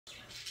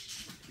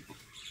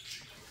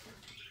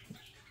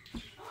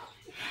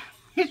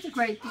It's a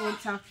great day in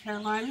South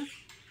Carolina.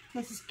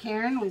 This is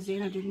Karen with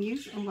Xanadu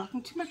Muse, and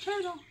welcome to my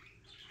channel.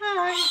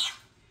 Hi!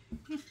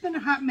 It's been a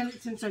hot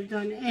minute since I've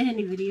done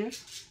any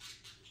videos.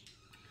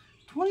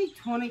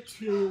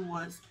 2022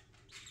 was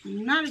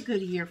not a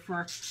good year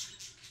for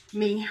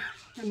me.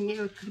 I mean,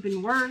 it could have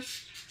been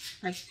worse.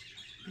 Like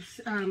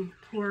this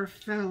poor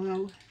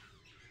fellow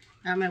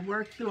at my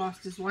work, he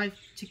lost his wife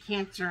to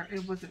cancer.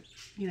 It wasn't,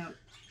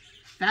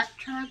 that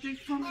tragic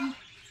for me.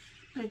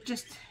 But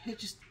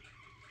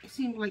it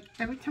seemed like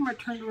every time I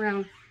turned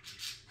around,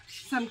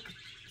 some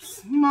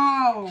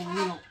small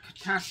little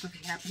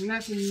catastrophe happened.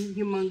 Nothing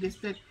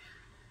humongous that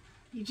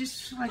you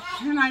just like,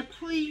 can I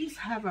please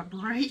have a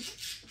break?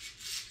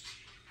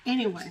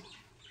 Anyway,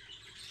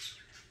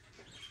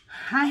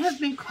 I have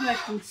been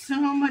collecting so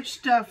much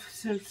stuff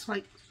since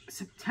like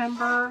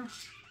September,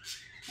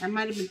 it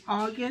might have been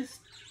August,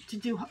 to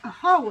do a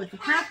haul with, a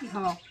crafty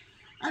haul.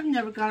 I've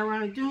never got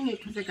around to doing it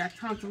because I got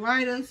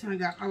tonsillitis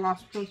and I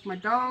lost both my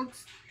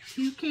dogs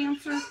to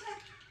cancer.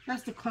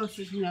 That's the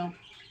closest,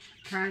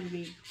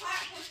 tragedy.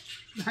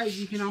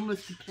 You can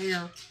almost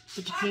compare,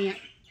 but you can't.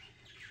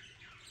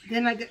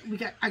 Then I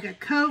got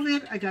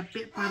COVID. I got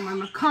bit by my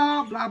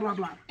macaw. Blah blah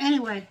blah.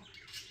 Anyway,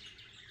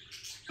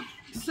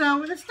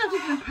 so this stuff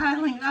has been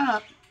piling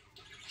up,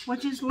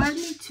 which has led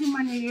me to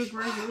my New Year's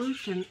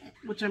resolution,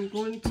 which I'm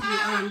going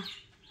to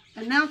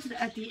announce it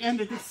at the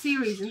end of this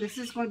series. And this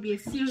is going to be a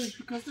series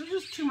because there's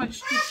just too much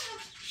to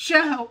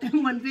show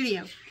in one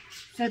video.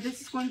 So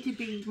this is going to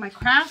be my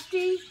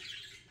crafty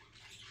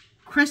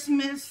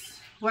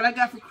Christmas, what I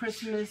got for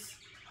Christmas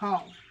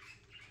haul.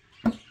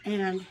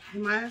 And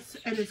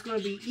it's going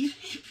to be,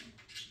 each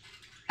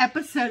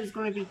episode is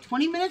going to be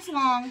 20 minutes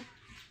long.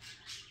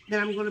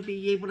 Then I'm going to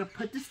be able to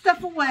put this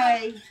stuff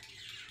away.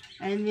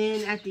 And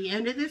then at the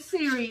end of this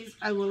series,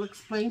 I will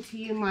explain to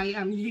you my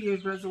New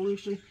Year's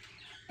resolution.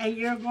 And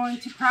you're going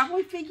to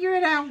probably figure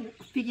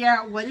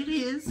out what it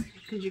is.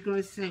 Because you're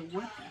going to say,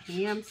 what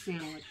the ham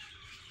sandwich?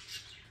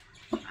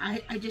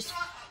 I just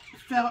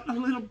felt a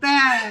little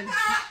bad.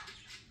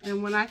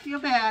 And when I feel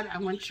bad, I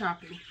went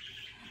shopping.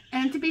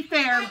 And to be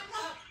fair,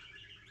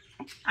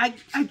 I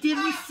did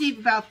receive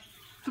about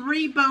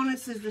 3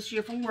 bonuses this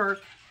year from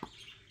work.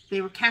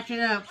 They were catching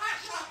up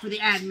for the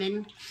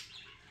admin.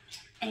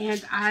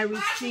 And I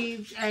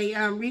received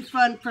a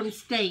refund from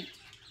state.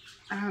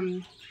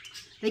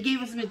 They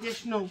gave us an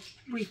additional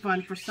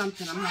refund for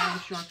something, I'm not really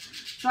sure.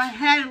 So I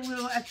had a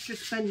little extra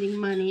spending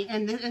money.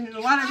 And a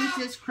lot of this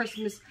is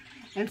Christmas.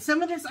 And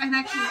some of this I've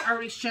actually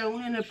already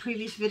shown in a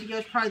previous video.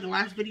 It's probably the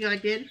last video I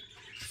did.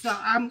 So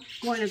I'm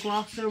going to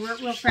gloss over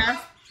it real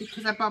fast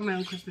because I bought my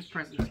own Christmas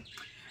present.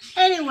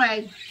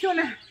 Anyway,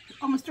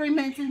 almost 3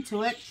 minutes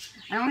into it.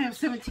 I only have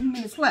 17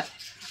 minutes left.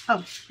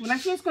 Oh, when I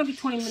say it's going to be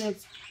 20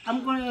 minutes,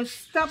 I'm going to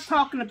stop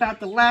talking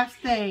about the last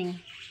thing.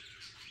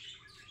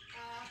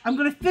 I'm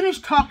going to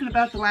finish talking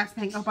about the last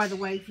thing. Oh, by the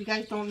way, if you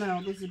guys don't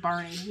know, this is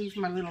Barney. He's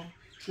my little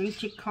green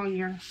chick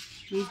conure.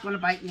 He's going to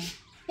bite me.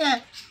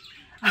 Yeah.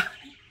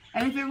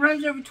 And if it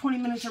runs over 20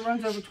 minutes, it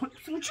runs over 20.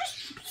 So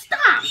just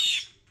stop.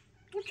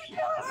 What you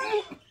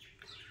doing?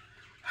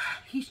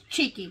 He's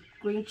cheeky.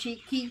 Green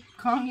cheeky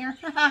conure.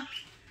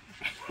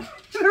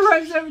 If it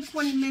runs over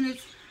 20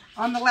 minutes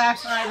on the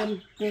last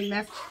item,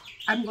 then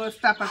I'm going to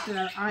stop after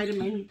that item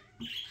and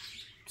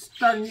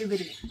start a new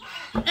video.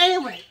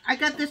 Anyway, I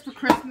got this for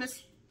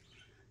Christmas.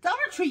 Dollar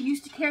Tree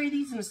used to carry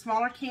these in a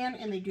smaller can,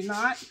 and they do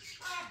not.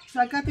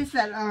 So I got this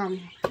at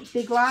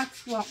Big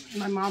Lots. Well,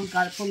 my mom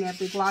got it for me at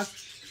Big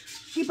Lots.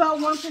 She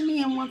bought one for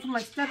me and one for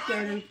my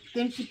stepdad, and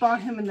then she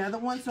bought him another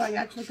one, so I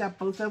actually got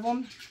both of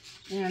them.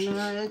 And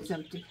it's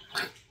empty.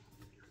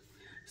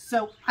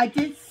 So I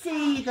did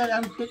see that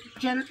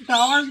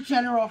Dollar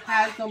General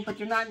has them, but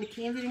they're not in the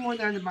cans anymore.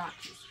 They're in the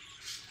boxes.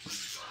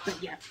 But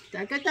yeah,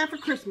 I got that for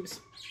Christmas.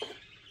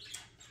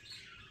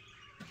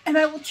 And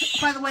I will,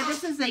 by the way,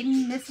 this is a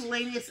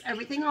miscellaneous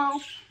everything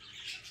haul.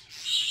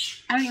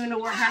 I don't even know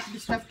where half of the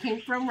stuff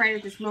came from right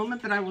at this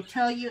moment, but I will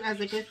tell you as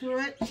I go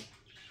through it.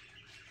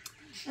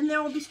 And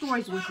there will be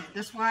stories with it.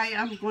 That's why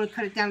I'm going to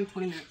cut it down in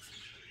 20 minutes.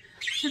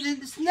 So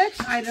then this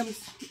next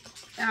items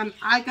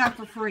I got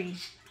for free.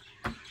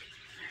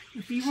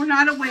 If you were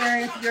not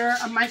aware, if you're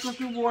a Michael's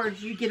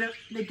Rewards, they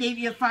gave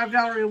you a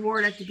 $5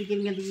 reward at the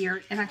beginning of the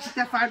year. And I took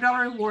that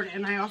 $5 reward,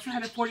 and I also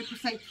had a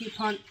 40%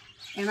 coupon,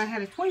 and I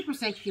had a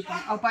 20%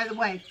 coupon. Oh, by the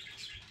way,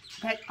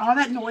 all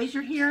that noise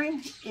you're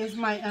hearing is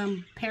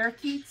my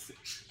parakeets,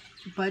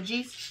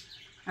 budgies.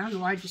 I don't know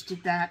why I just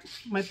did that.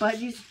 My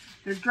budgies,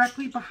 they're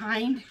directly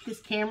behind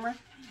this camera.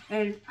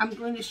 And I'm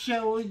going to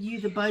show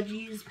you the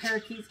budgies,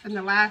 parakeets, in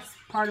the last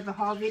part of the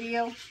haul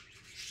video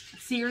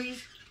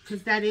series.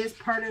 Because that is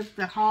part of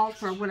the haul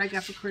for what I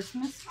got for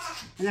Christmas.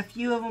 And a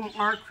few of them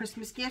are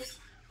Christmas gifts.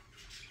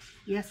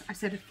 Yes, I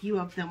said a few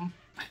of them.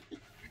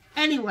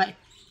 Anyway,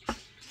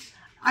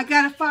 I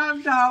got a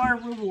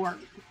 $5 reward.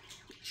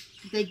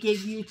 They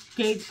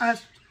gave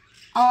us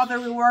all the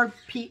reward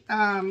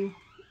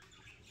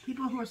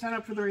people who are signed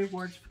up for the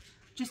rewards.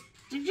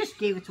 They just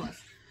gave it to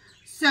us.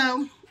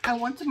 So I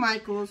went to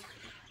Michael's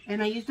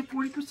And I used the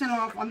 40%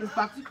 off on this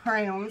box of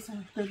crayons.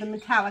 They're the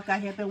metallic. I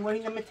have been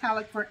wanting the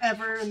metallic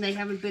forever, and they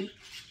haven't been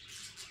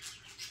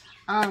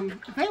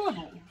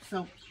available.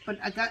 So, but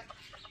I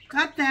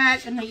got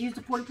that, and I used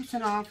the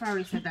 40% off. I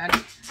already said that.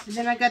 And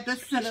then I got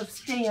this set of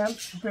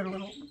stamps. They're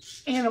little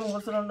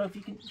animals. I don't know if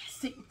you can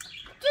see.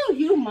 Do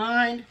you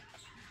mind?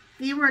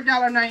 They were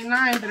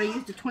 $1.99, but I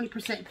used a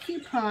 20%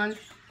 coupon.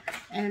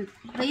 And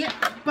they,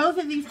 both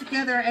of these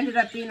together ended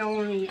up being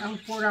only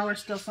 $4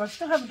 still. So I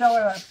still have $1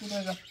 left. So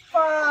there's a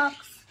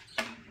fox.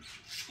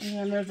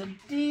 And there's a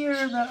deer.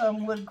 The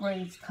wood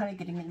grain's kind of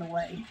getting in the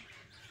way.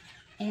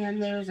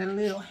 And there's a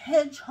little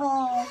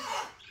hedgehog.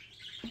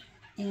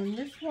 And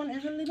this one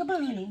is a little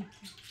Barney.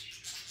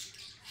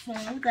 So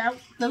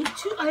those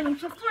 2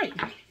 items are free.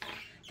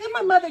 Then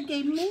my mother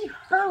gave me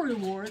her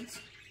rewards.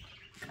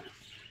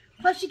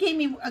 Plus she gave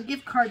me a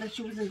gift card that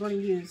she wasn't going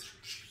to use.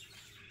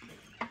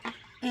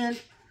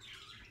 And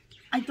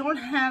I don't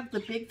have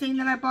the big thing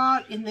that I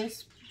bought in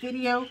this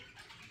video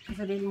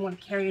because I didn't want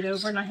to carry it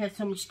over and I had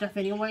so much stuff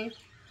anyway.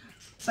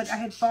 But I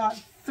had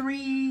bought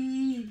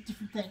 3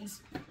 different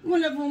things.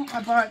 One of them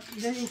I bought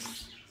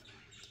this,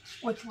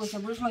 which was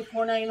originally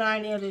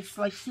 $4.99. It is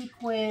like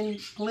sequin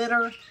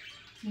glitter.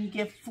 You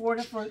get 4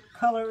 different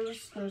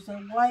colors. There's a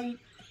white,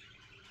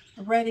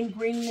 a red and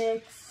green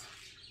mix,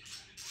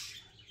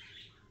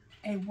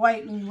 a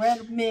white and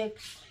red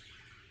mix,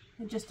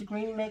 and just a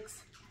green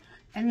mix.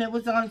 And it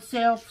was on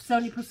sale,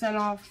 70%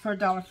 off for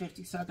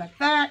 $1.50. So I got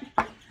that.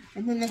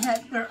 And then they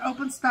had their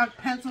open stock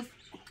pencils.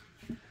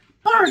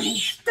 Barney,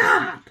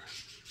 stop!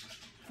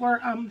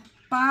 For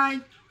buy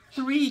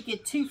 3,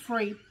 get 2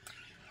 free.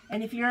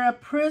 And if you're a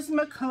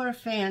Prismacolor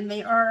fan,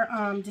 they are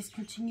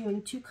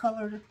discontinuing 2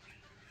 color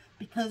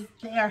because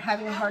they are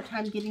having a hard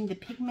time getting the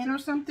pigment or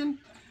something.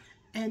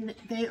 And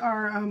they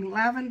are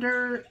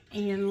lavender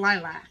and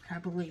lilac, I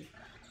believe.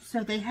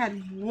 So they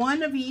had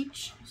 1 of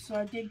each. So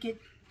I did get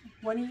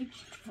 1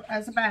 each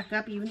as a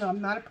backup, even though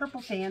I'm not a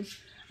purple fan.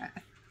 I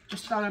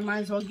just thought I might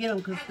as well get them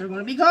because they're going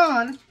to be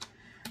gone.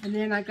 And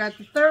then I got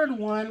the 3rd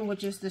one,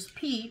 which is this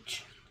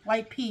peach,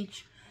 white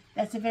peach.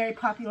 That's a very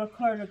popular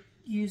color to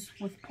use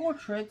with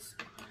portraits.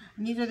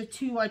 And these are the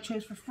 2 I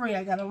chose for free.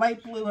 I got a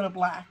light blue and a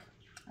black.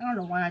 I don't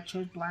know why I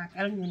chose black.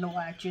 I don't even know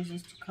why I chose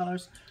these 2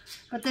 colors.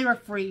 But they were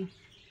free.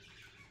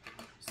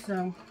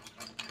 So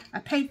I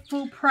paid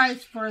full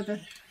price for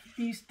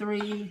these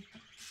 3.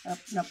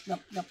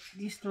 Nope.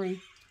 These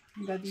 3.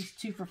 You got these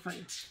 2 for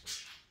free.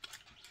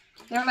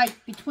 They're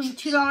like between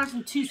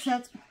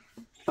 $2.02,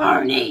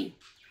 Barney,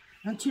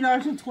 and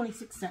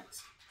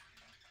 $2.26.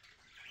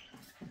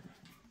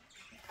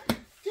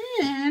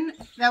 Then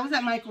that was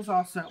at Michael's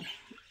also.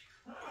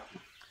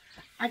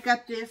 I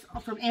got this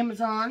from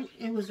Amazon.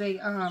 It was a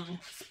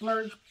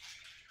splurge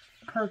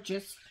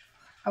purchase.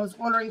 I was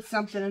ordering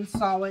something and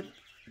saw it,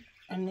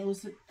 and it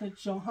was the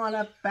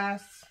Johanna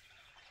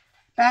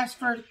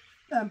Basford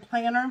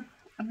planner.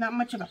 I'm not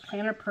much of a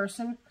planner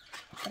person,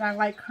 but I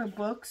like her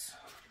books.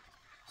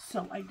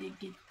 So I did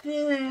get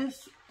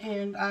this,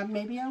 and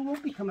maybe I will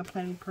become a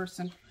planning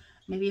person.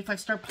 Maybe if I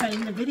start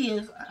planning the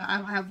videos,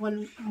 I'll have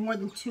one more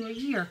than 2 a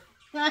year.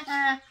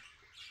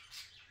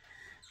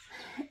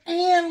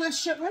 And let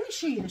me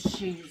show you the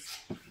shoes.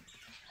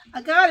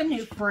 I got a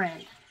new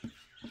friend.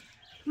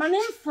 My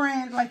new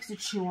friend likes to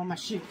chew on my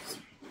shoes.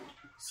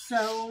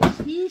 So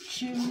he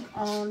chewed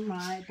on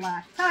my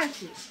black tie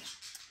shoes.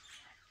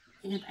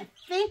 And I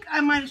think I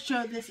might have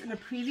showed this in a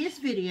previous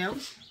video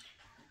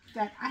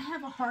that I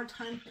have a hard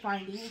time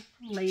finding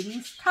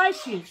ladies' tie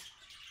shoes.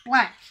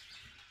 Black.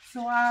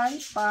 So I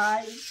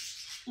buy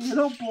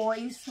little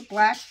boys'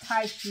 black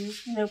tie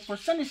shoes, you know, for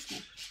Sunday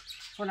school.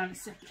 Hold on a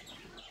second.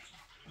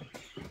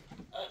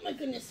 Oh my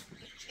goodness.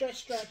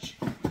 Stretch. Stretch.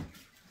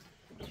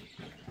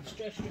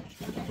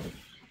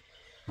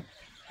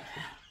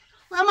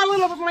 Well,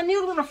 my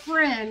new little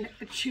friend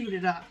chewed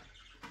it up.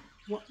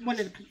 One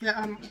of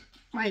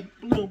my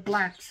little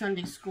black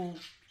Sunday school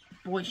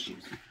boy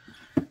shoes.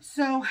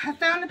 So I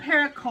found a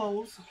pair of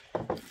Kohl's.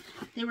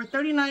 They were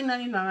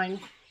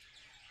 $39.99,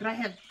 but I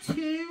had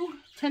 2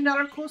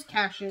 $10 Kohl's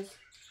caches,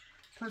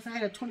 plus I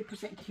had a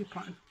 20%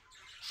 coupon.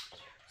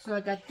 So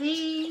I got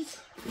these,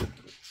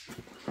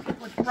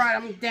 which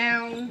brought them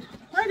down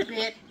quite a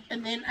bit,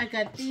 and then I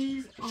got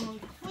these on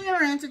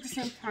clearance at the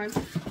same time,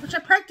 which I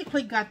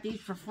practically got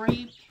these for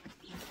free.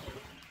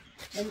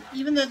 And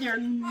even though they're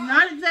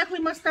not exactly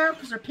my style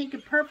because they're pink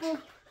and purple,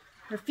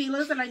 they're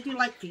Fila's, and I do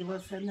like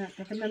Fila's, and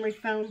got the memory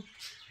foam.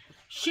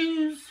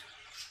 Shoes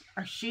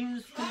are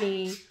shoes to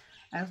me.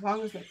 As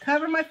long as they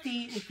cover my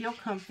feet and feel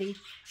comfy,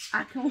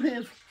 I can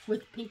live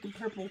with pink and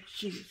purple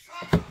shoes.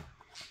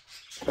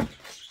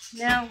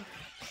 Now,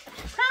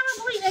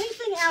 probably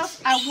anything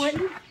else I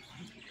wouldn't,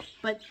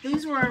 but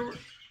these were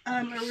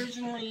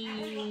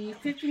originally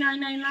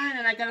 $59.99,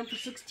 and I got them for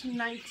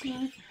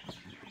 $16.19.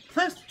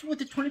 Plus with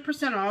the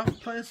 20% off,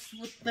 plus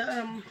with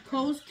the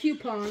Kohl's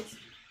coupons,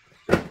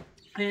 I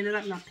ended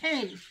up not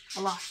paying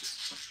a lot.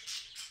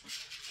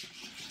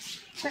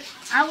 But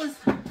I was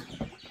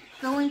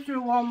going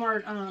through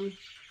Walmart,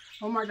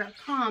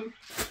 Walmart.com,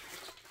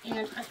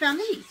 and I found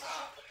these.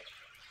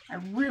 I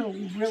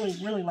really, really,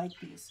 really like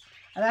these.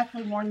 I've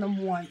actually worn them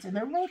once, and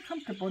they're really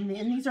comfortable. And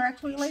these are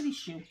actually a lady's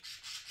shoe.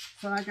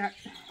 So I got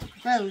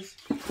those.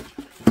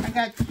 I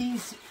got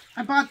these.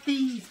 I bought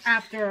these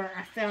after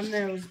I found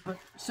those, but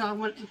so I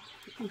went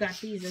and got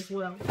these as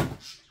well.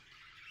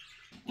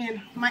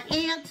 And my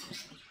aunt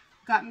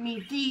got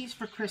me these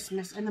for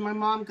Christmas, and then my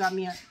mom got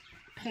me a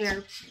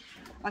pair.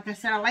 Like I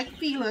said, I like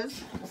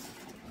Fila's.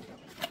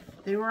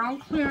 They were on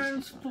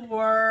clearance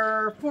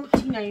for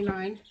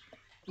 $14.99.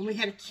 And we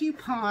had a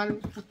coupon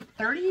for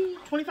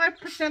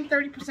 25%,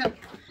 30%.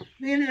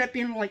 They ended up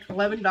being like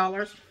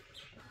 $11.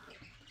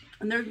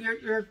 And they're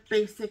your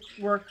basic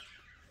work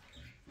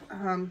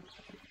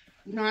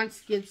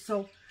non-skid.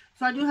 So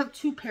I do have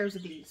 2 pairs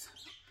of these.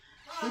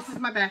 This is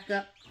my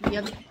backup. The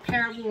other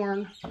pair I've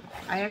worn.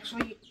 I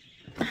actually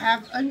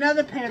have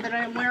another pair that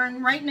I'm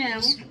wearing right now,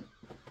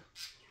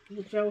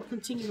 which I will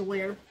continue to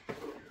wear.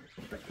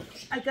 But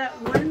I got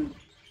one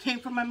came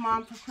from my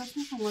mom for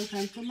Christmas and one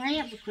came from my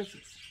aunt for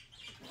Christmas.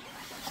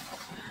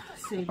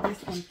 Save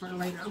this one for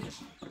later.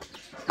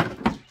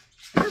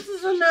 This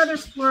is another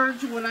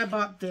splurge when I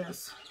bought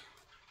this.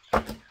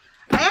 I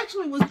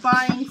actually was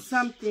buying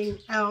something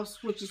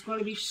else, which is going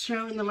to be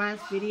shown in the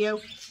last video.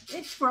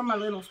 It's for my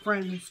little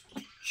friend who's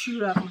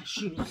chewed up my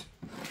shoes.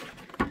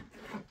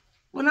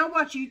 When I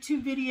watch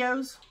YouTube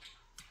videos,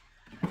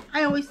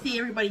 I always see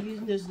everybody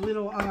using those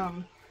little,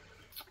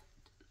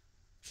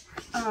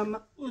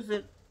 what was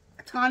it,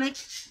 tonic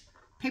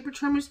paper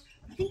trimmers.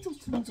 I think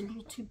those ones are a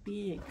little too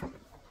big.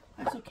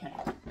 That's okay.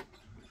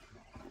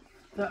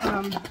 The,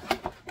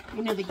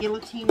 you know, the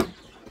guillotine.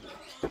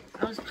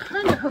 I was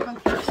kind of hoping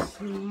for a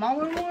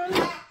smaller one,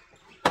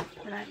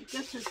 but I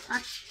guess it's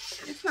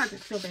not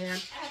so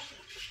bad.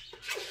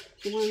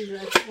 The ones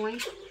that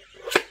point.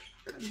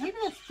 Maybe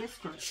that's this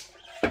one.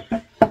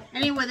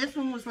 Anyway, this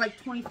one was like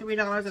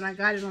 $23 and I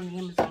got it on the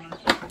Amazon.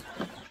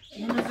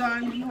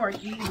 Amazon, you are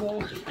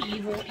evil,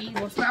 evil,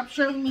 evil. Stop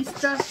showing me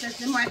stuff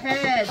that's in my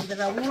head that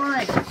I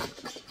want.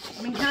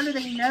 I mean, how do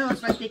they know?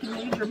 It's like they can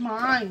read your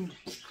mind.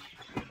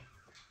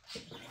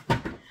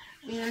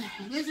 And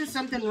this is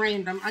something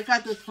random. I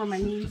got this for my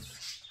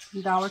niece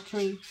from Dollar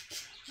Tree.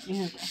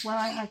 And, well,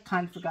 I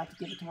kind of forgot to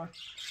give it to her.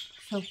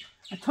 So,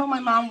 I told my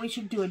mom we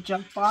should do a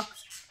junk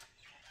box.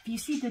 If you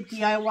see the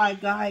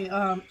DIY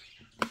guy,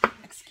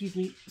 excuse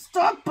me,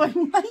 stop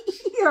biting my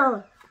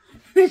ear.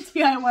 The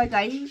DIY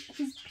guy,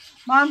 his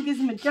mom gives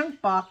him a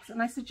junk box,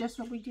 and I suggest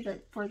that we do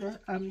that for the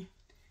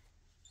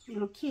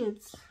little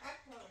kids.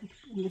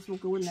 And this will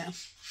go in there.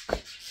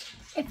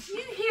 If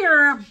you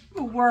hear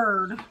a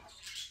word,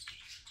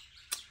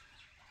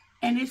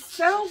 and it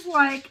sounds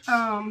like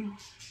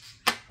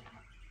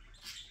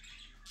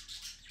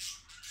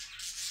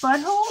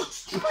butthole,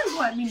 please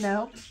let me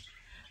know.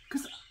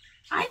 Because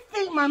I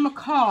think my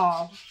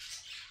macaw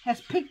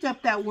has picked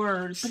up that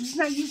word, but he's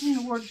not using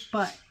the word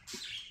butt.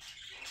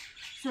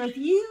 So if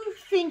you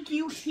think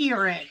you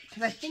hear it,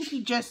 because I think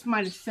he just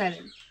might have said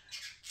it,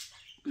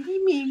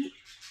 you mean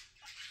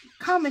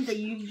comment that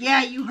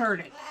you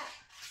heard it.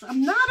 So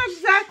I'm not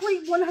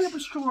exactly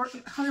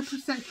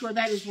 100% sure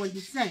that is what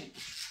he's saying.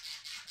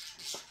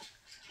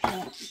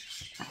 I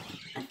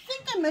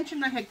think I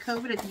mentioned I had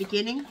COVID at the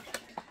beginning,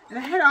 and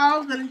I had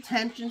all good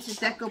intentions to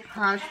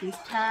decoupage these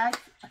tags.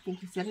 I think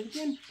he said it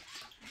again.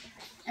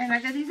 And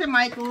I got these at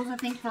Michael's, I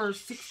think for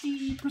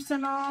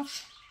 60%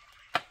 off.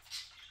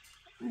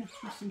 And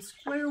for some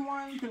square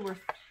ones, they were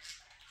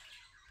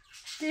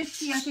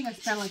 $50. I think I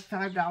spent like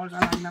 $5, I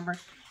don't remember.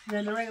 And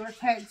then the regular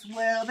tags,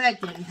 well, that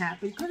didn't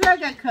happen because I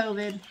got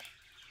COVID.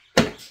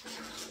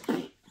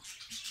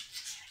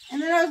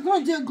 And then I was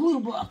going to do a glue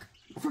book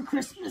for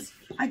Christmas.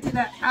 I did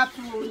an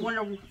absolutely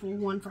wonderful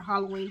one for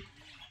Halloween.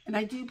 And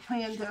I do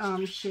plan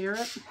to share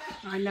it.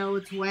 I know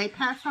it's way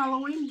past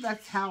Halloween.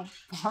 That's how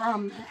far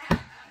I'm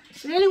at.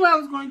 But anyway, I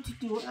was going to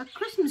do a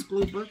Christmas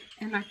glue book.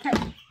 And I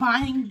kept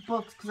buying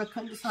books because I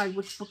couldn't decide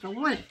which book I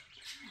wanted.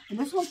 And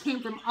this one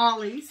came from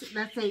Ollie's.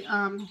 That's a,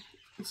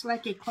 it's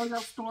like a closeout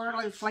store.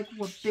 It's like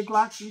what Big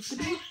Lots used to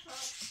be.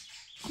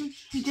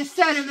 He just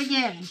said it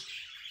again.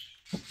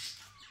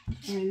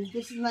 And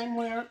this is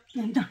Nightmare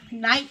the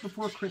Night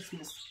Before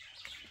Christmas.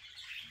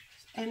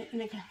 And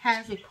it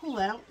has a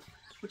pull-out,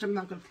 which I'm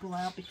not going to pull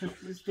out because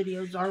this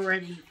video is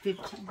already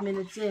 15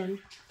 minutes in.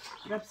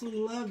 I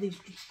absolutely love these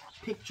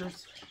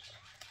pictures.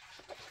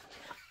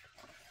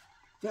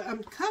 The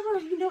cover,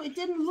 you know, it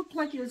didn't look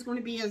like it was going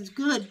to be as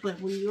good, but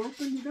when you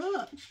opened it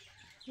up,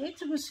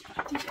 these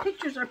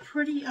pictures are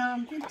pretty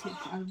vintage.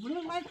 I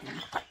really like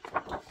them.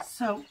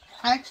 So,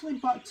 I actually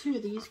bought 2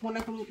 of these. One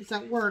of them is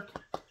at work.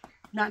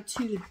 Not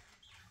 2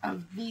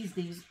 of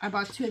these. I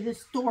bought 2 of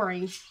this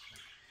story.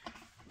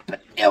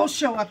 But it'll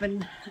show up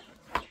in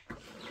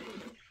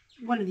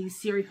one of these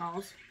series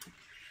hauls.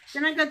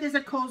 Then I got this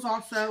at Kohl's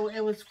also.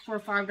 It was for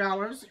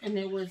 $5. And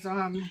it was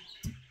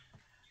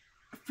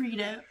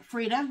Frida.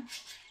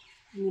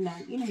 You know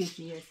who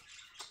she is.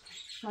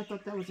 So I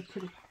thought that was a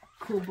pretty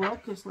cool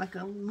book. It's like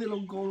a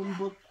little golden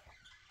book.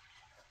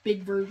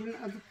 Big version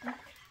of the book.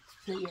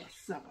 So yes,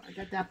 so I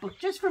got that book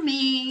just for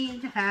me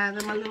to have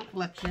in my little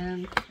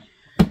collection.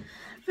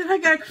 Then I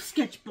got a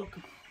sketchbook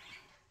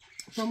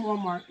from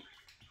Walmart.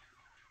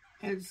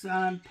 It's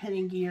pen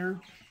and gear.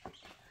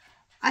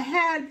 I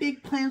had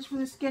big plans for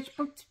this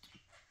sketchbook,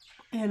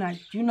 and I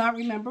do not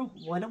remember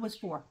what it was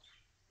for.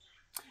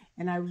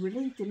 And I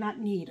really did not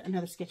need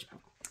another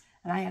sketchbook.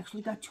 And I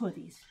actually got 2 of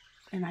these.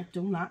 And I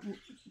do not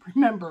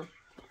remember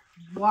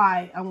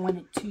why I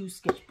wanted 2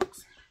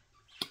 sketchbooks.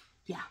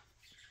 Yeah,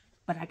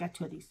 but I got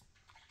 2 of these.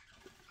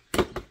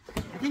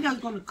 I think I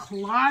was going to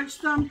collage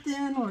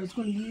something, or I was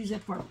going to use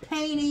it for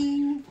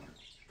painting.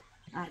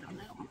 I don't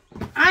know.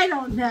 I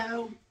don't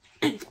know.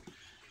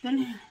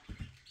 Then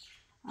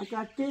I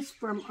got this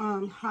from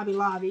Hobby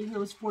Lobby. It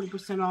was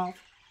 40% off.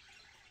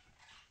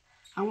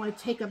 I want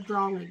to take up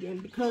drawing again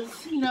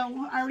because, you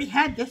know, I already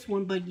had this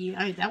one, but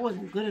yeah, that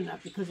wasn't good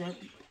enough because it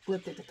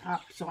flipped at the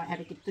top, so I had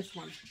to get this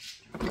one.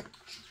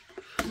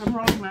 I'm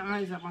rolling my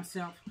eyes at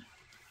myself.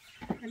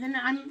 And then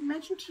I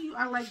mentioned to you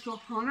I like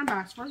Johanna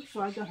Basford,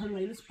 so I got her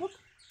latest book,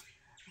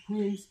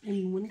 Rooms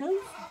in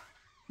Windows,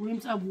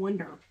 Rooms of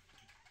Wonder.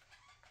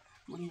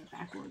 I'm reading it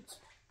backwards.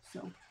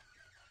 So,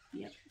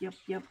 yep.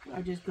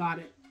 I just got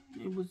it.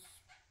 It was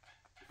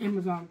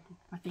Amazon.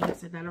 I think I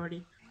said that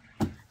already.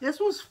 This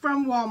was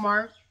from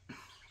Walmart.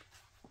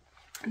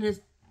 And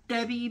it's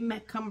Debbie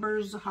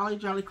McCumber's Holly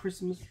Jolly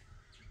Christmas.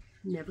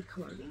 Never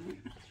colored in it.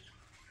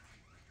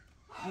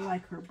 I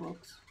like her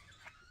books.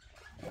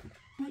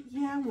 But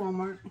yeah,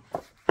 Walmart.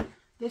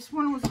 This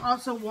one was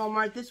also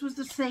Walmart. This was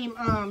the same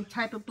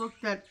type of book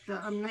that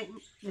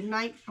the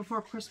night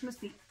before Christmas.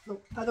 The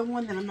other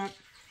one that I'm not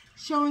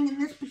showing in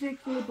this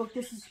particular book.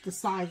 This is the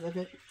size of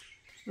it.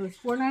 It was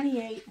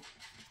 $4.98.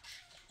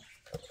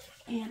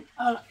 And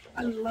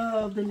I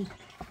love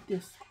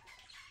this.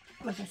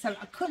 Like I said,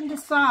 I couldn't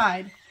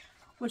decide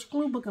which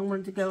glue book I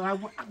wanted to go.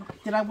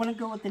 Did I want to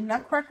go with the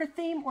Nutcracker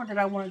theme, or did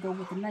I want to go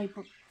with the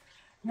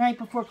night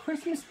before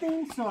Christmas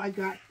theme? So I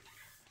got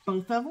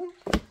both of them.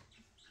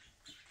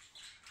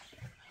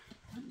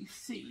 Let me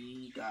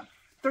see. Got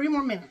 3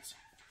 more minutes.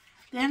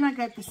 Then I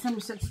got the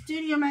Somerset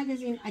Studio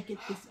magazine. I get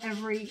this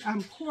every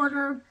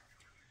quarter.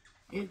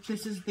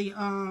 This is the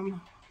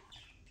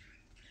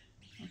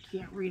I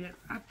can't read it.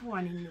 I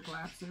need new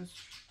glasses.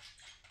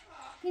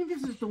 I think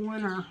this is the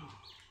winter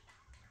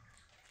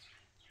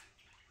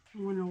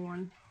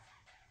one.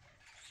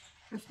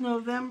 It's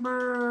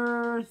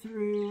November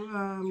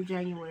through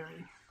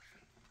January.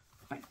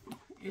 But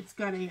it's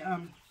got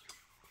a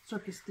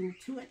circus theme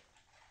to it.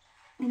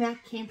 And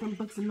that came from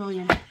Books A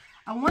Million.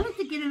 I wanted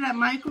to get it at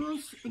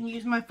Michael's and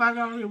use my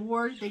 $5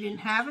 reward. They didn't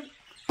have it.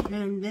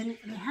 And then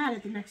they had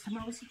it the next time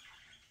I was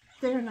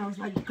there. And I was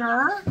like,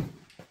 grr.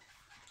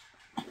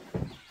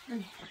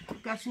 And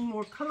got some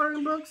more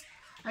coloring books.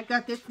 I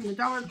got this from the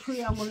Dollar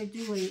Tree. I want to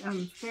do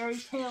a fairy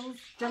tales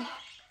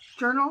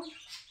journal.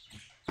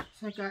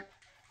 So I got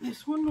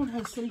this one that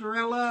has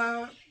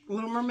Cinderella,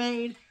 Little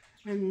Mermaid,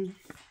 and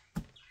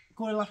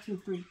Goldilocks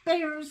and 3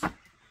 Bears.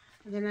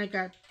 And then I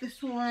got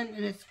this one,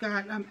 and it's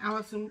got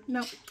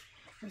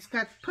it's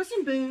got Puss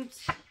in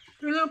Boots,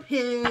 3 Little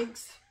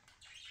Pigs,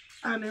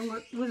 and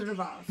Wizard of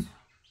Oz.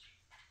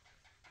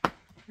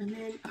 And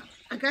then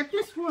I got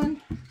this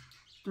one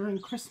during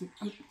Christmas,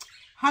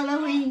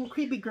 Halloween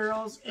Creepy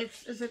Girls.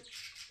 It's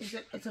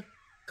a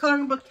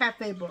coloring book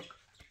cafe book.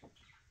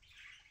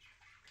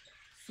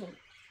 So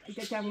I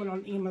got that one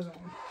on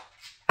Amazon.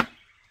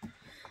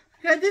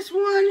 Got this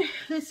one.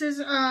 This is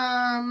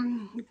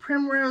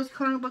Primrose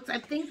Coloring Books. I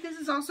think this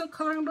is also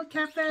Coloring Book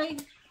Cafe,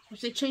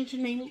 which they changed the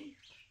name.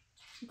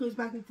 It goes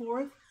back and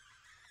forth.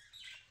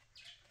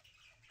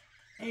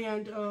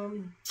 And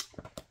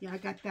yeah, I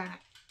got that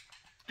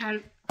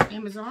at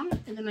Amazon.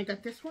 And then I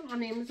got this one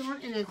on Amazon,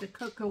 and it's a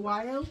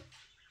Cocowayo.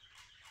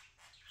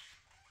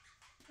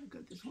 I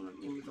got this one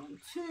on Amazon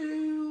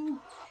too.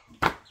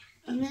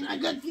 And then I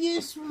got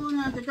this one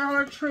at the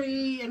Dollar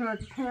Tree, and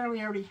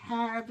apparently I already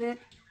have it.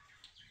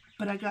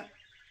 But I got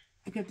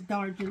the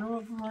Dollar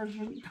General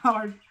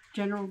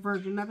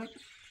version of it.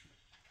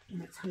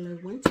 And it's Hello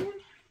Winter.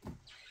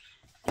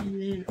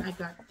 And then I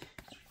got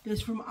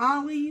this from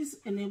Ollie's,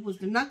 and it was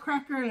the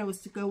Nutcracker, and it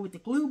was to go with the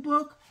glue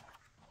book.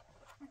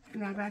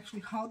 And I've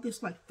actually hauled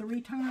this like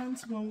 3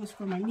 times. One was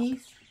for my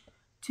niece,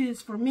 2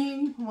 is for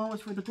me, 1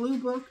 was for the glue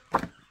book,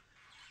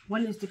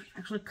 1 is to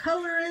actually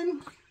color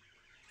in.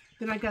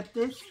 Then I got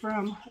this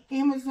from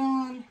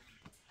Amazon.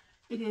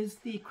 It is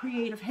the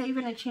Creative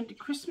Haven Enchanted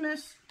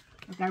Christmas.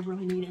 Like, I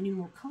really need any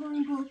more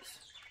coloring books.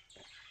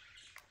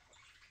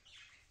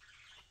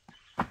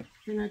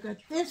 Then I got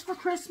this for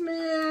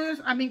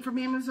Christmas. I mean, from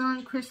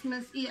Amazon,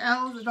 Christmas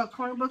EL's adult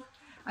coloring book.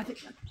 I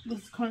think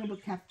this is Coloring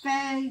Book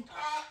Cafe.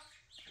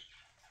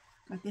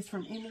 Got this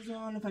from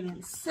Amazon, if I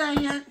didn't say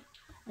it.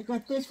 I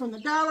got this from the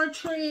Dollar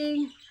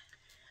Tree.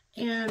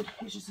 And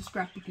it's just a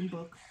scrapbooking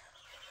book.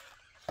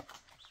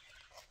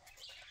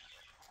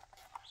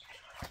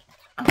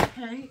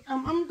 Okay,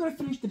 I'm going to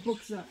finish the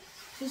books up.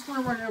 Just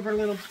want to run over a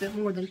little bit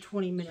more than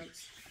 20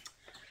 minutes.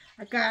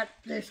 I got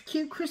this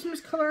cute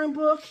Christmas coloring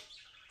book.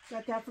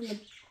 Got that from the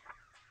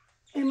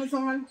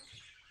Amazon.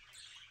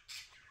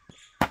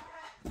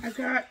 I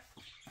got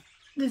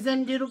the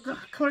Zen Doodle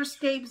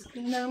Colorscapes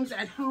Gnomes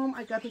at Home.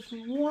 I got this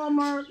from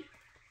Walmart.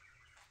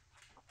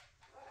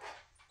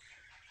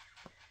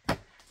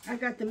 I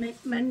got the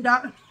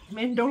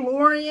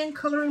Mandalorian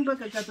coloring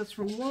book. I got this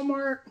from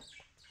Walmart.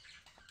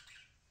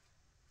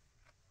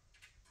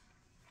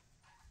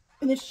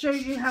 And it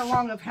shows you how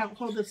long I've held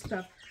this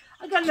stuff.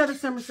 I got another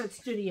Somerset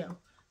Studio.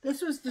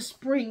 This was the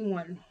spring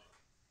one.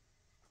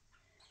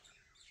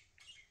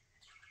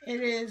 It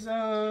is,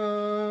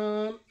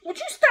 would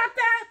you stop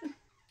that?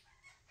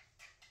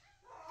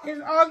 It's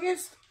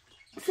August,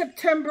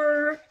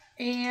 September,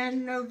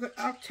 and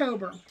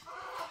October.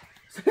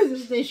 So this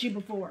is the issue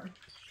before.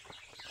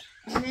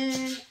 And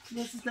then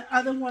this is the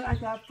other one I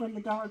got from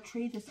the Dollar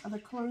Tree, this other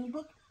coloring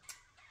book.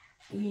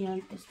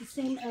 And it's the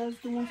same as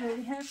the ones I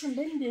already have from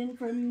Linden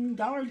from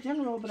Dollar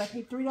General, but I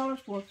paid $3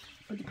 for it.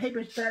 But the paper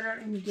is better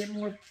and you get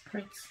more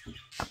prints.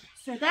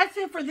 So that's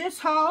it for this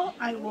haul.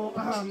 I will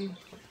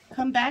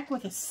come back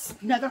with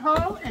another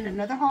haul and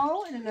another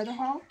haul and another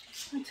haul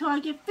until I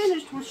get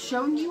finished with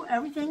showing you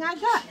everything I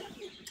got.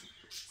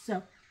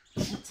 So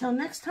until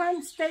next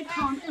time, stay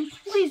calm and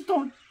please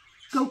don't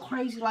go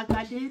crazy like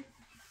I did.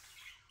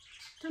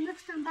 Till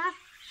next time,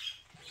 bye.